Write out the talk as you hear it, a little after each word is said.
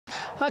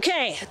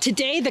Okay,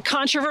 today the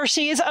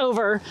controversy is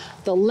over.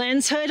 The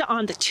lens hood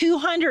on the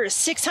 200 or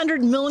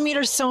 600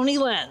 millimeter Sony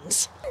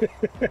lens.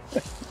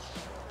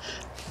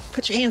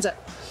 Put your hands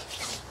up.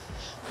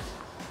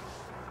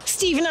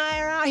 Steve and I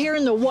are out here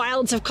in the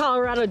wilds of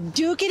Colorado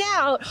duke it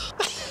out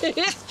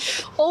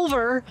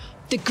over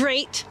the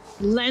great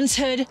lens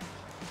hood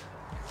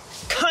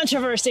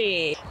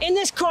controversy. In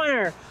this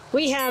corner,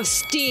 we have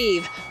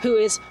Steve, who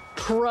is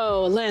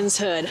pro lens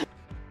hood.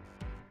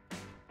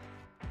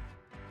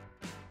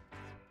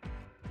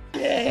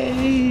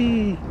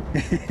 Yay!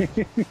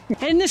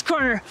 And in this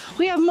corner,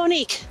 we have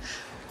Monique,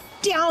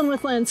 down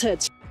with lens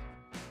hoods.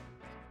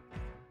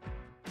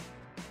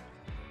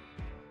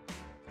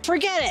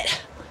 Forget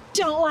it,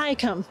 don't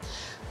like them.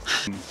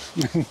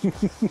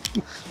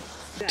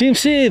 Team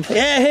Steve,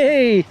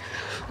 yay!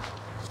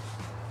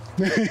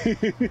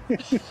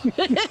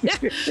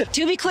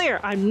 To be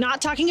clear, I'm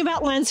not talking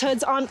about lens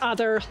hoods on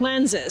other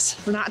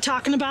lenses. We're not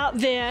talking about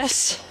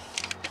this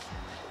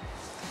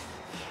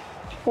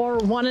or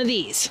one of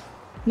these.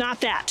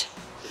 Not that.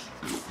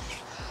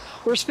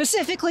 We're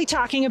specifically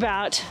talking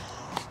about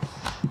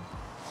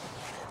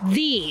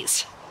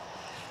these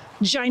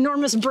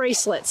ginormous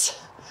bracelets.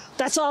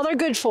 That's all they're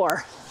good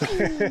for.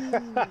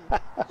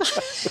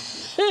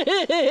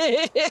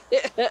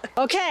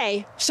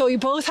 Okay, so we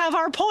both have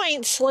our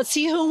points. Let's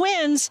see who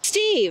wins.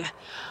 Steve,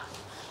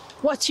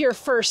 what's your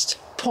first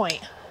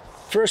point?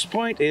 First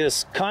point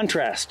is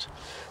contrast.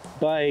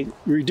 By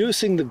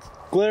reducing the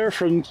glare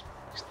from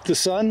the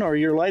sun or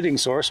your lighting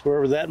source,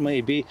 wherever that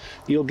may be,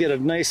 you'll get a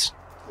nice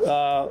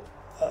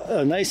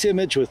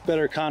image with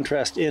better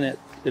contrast in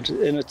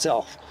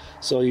itself.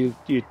 So you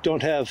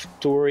don't have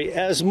to worry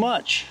as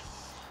much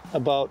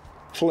about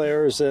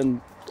flares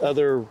and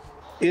other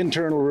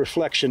internal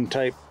reflection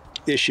type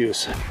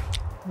issues.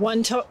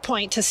 One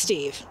point to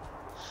Steve.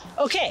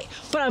 Okay,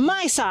 but on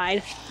my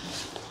side,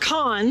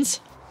 cons,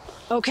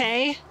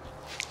 okay,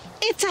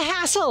 it's a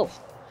hassle.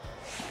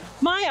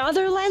 My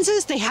other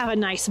lenses, they have a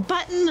nice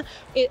button.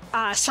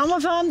 Some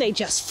of them, they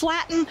just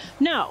flatten.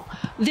 No,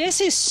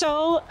 this is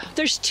so,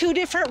 there's two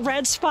different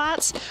red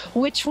spots.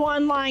 Which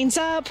one lines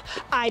up?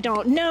 I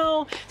don't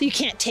know. You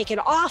can't take it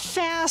off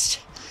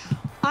fast.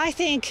 I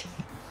think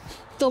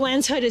the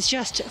lens hood is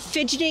just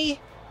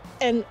fidgety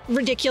and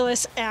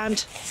ridiculous,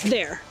 and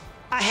there.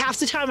 Half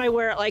the time I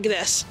wear it like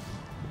this.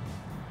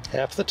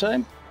 Half the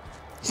time?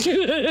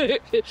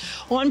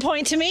 1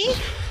 point to me?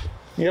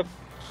 Yep,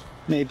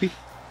 maybe.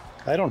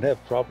 I don't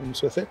have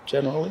problems with it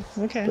generally.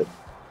 Okay.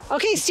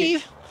 Okay,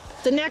 Steve,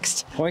 the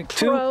next point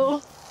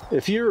pro. 2,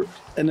 if you're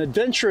an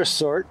adventurous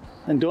sort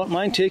and don't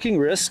mind taking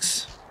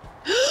risks,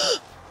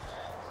 it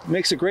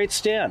makes a great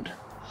stand.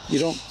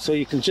 So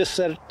you can just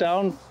set it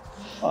down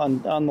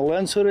on the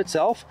lens hood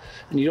itself,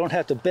 and you don't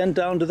have to bend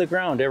down to the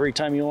ground every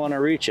time you want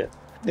to reach it.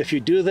 If you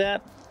do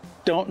that,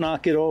 don't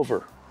knock it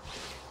over.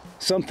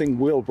 Something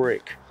will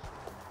break.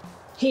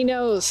 He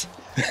knows.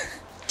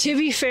 To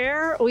be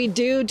fair, we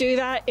do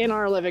that in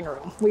our living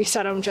room. We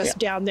set them just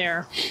down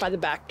there by the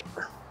back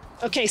door.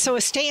 Okay, so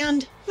a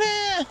stand,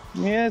 yeah,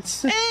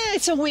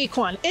 it's a weak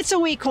one. It's a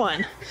weak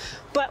one.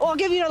 But I'll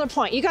give you another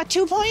point. You got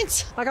 2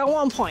 points? I got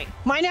 1 point.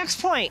 My next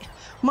point,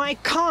 my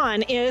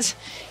con is,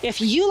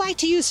 if you like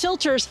to use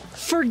filters,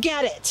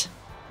 forget it.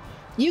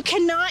 You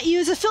cannot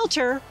use a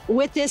filter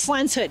with this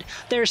lens hood.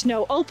 There's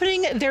no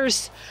opening,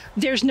 there's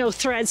no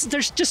threads,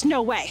 there's just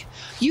no way.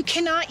 You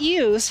cannot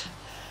use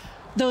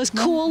those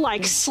cool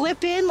like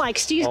slip in, like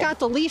Steve's got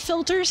the leaf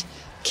filters.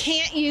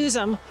 Can't use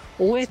them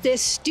with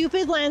this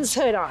stupid lens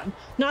hood on.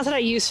 Not that I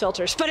use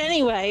filters, but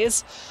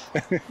anyways,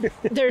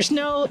 there's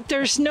no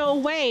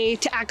way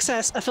to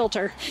access a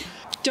filter.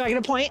 Do I get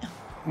a point?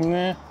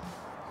 Nah.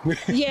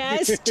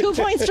 Yes, 2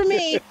 points for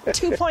me,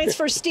 2 points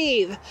for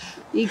Steve.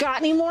 You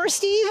got any more,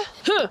 Steve?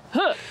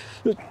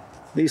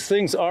 These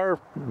things are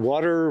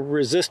water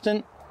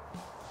resistant.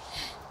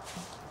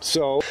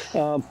 So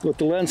what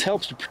the lens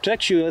helps to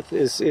protect you with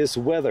is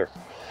weather.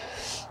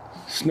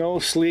 Snow,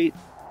 sleet,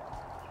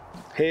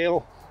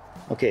 hail.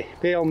 Okay,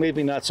 hail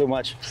maybe not so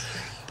much,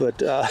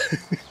 but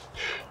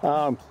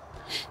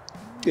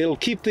it'll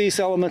keep these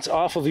elements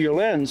off of your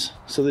lens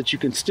so that you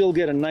can still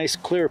get a nice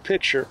clear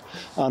picture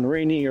on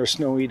rainy or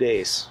snowy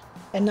days.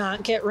 And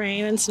not get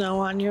rain and snow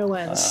on your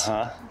lens.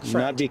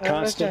 Not be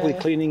constantly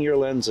cleaning your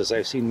lenses.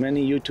 I've seen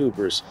many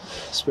YouTubers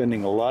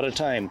spending a lot of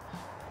time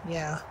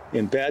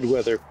in bad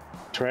weather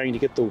trying to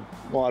get the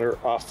water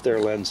off their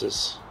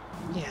lenses.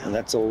 Yeah. And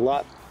that's a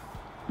lot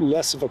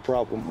less of a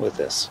problem with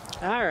this.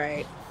 All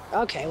right.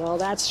 Okay, well,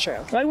 that's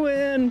true. I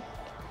win.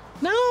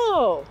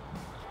 No.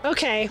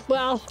 Okay,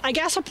 well, I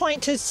guess a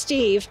point to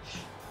Steve.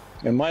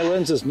 And my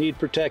lenses need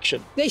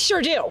protection. They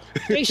sure do.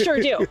 They sure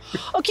do.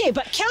 Okay,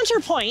 but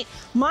counterpoint,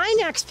 my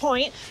next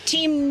point,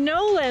 team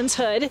no lens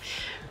hood,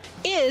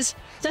 is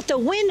that the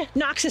wind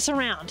knocks us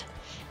around.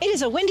 It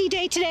is a windy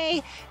day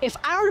today. If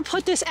I were to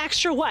put this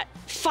extra,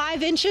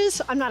 5 inches?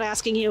 I'm not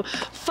asking you.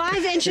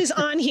 5 inches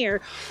on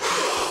here.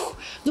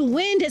 The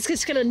wind is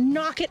just gonna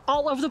knock it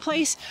all over the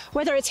place,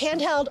 whether it's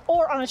handheld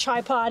or on a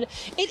tripod.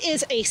 It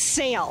is a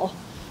sail.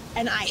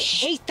 And I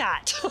hate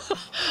that.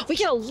 We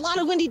get a lot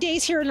of windy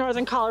days here in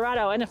northern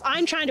Colorado, and if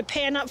I'm trying to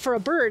pan up for a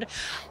bird,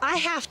 I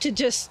have to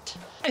just,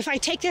 if I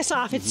take this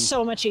off, it's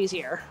so much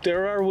easier.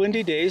 There are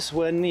windy days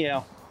when,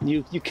 yeah,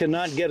 you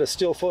cannot get a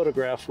still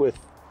photograph with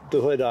the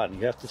hood on.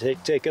 You have to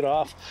take it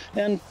off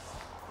and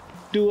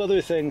do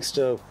other things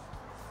to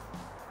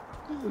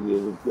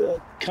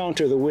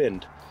counter the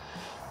wind.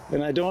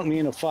 And I don't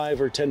mean a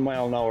 5 or 10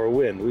 mile an hour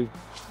wind. We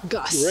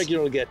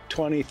regularly get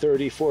 20,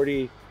 30,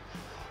 40.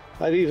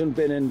 I've even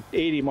been in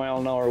 80 mile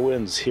an hour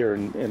winds here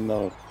in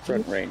the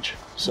Front Range.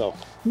 So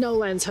no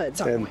lens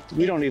hoods on. And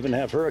we don't even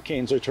have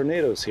hurricanes or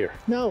tornadoes here.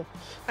 No,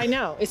 I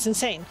know, it's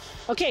insane.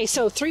 Okay,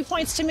 so 3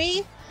 points to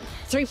me,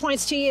 3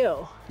 points to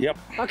you. Yep.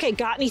 Okay,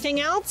 got anything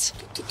else?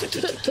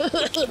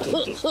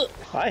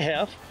 I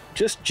have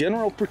just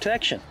general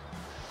protection.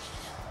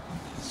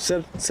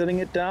 Setting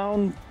it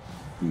down,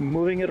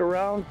 moving it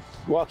around,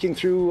 walking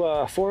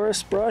through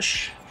forest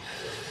brush.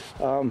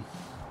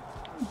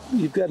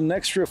 You've got an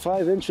extra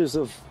 5 inches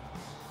of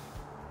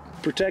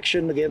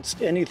protection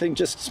against anything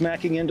just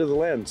smacking into the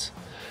lens.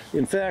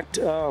 In fact,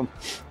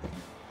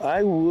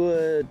 I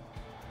would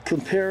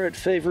compare it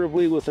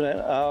favorably with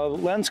a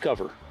lens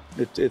cover.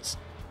 It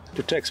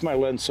protects my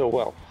lens so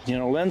well. You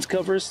know, lens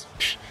covers,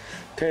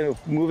 kind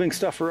of moving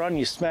stuff around,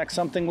 you smack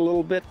something a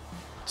little bit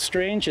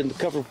strange and the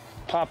cover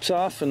pops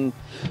off and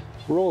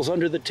rolls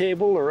under the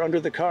table or under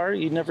the car,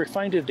 you never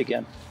find it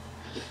again.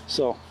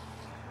 So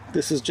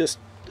this is just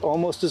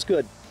almost as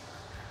good.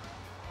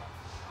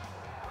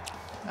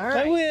 All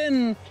right. I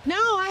win! No,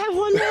 I have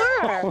one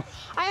more.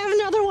 I have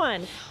another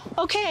one.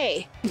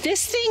 Okay,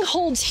 this thing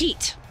holds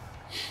heat.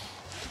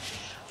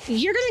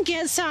 You're gonna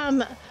get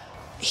some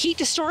heat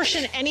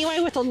distortion anyway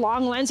with a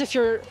long lens if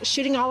you're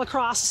shooting all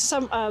across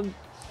some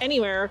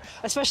anywhere,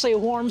 especially a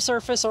warm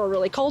surface or a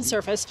really cold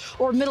surface,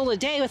 or middle of the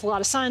day with a lot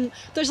of sun.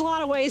 There's a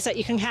lot of ways that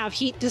you can have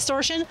heat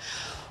distortion.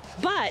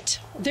 But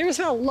there's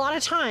been a lot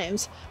of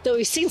times that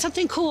we've seen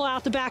something cool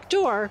out the back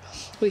door.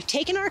 We've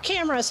taken our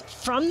cameras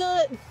from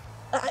the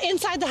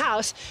inside the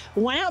house,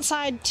 went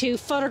outside to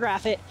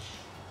photograph it.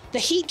 The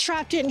heat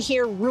trapped in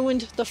here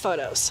ruined the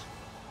photos.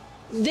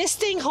 This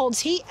thing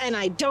holds heat and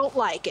I don't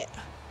like it.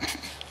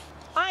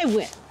 I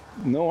win.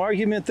 No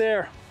argument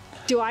there.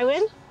 Do I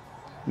win?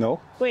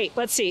 No. Wait,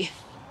 let's see.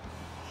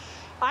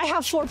 I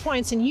have 4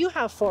 points and you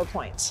have 4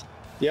 points.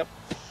 Yep.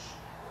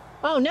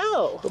 Oh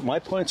no. But my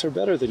points are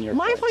better than your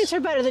My points are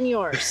better than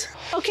yours.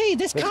 Okay,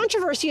 this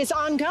controversy is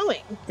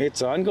ongoing.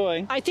 It's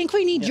ongoing. I think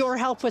we need your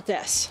help with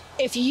this.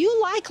 If you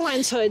like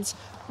lens hoods,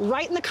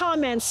 write in the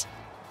comments,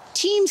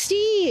 Team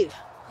Steve.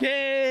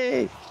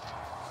 Yay!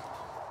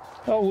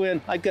 I'll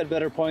win. I've got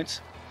better points.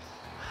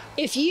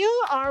 If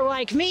you are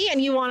like me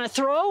and you want to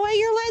throw away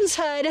your lens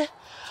hood,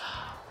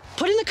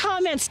 put in the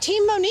comments,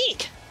 Team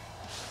Monique.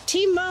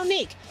 Team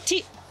Monique.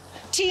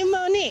 Team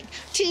Monique.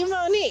 Team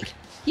Monique.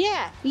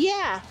 Yeah,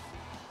 yeah.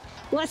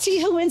 Let's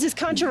see who wins this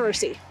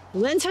controversy.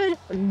 Lens hood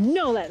or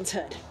no lens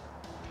hood?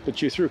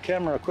 But you threw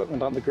camera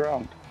equipment on the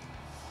ground.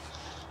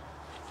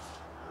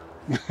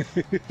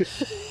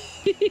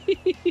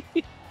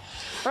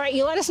 All right,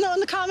 you let us know in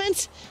the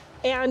comments,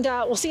 and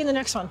we'll see you in the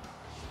next one.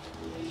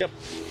 Yep.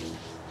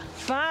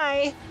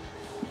 Bye.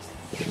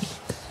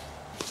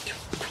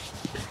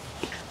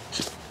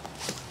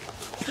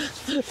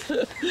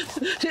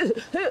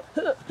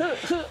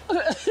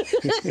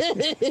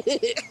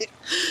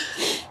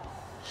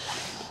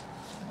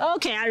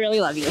 Okay, I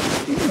really love you.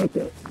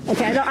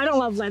 Okay, I don't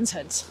love lens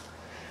hoods,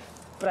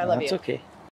 but I love you. That's okay.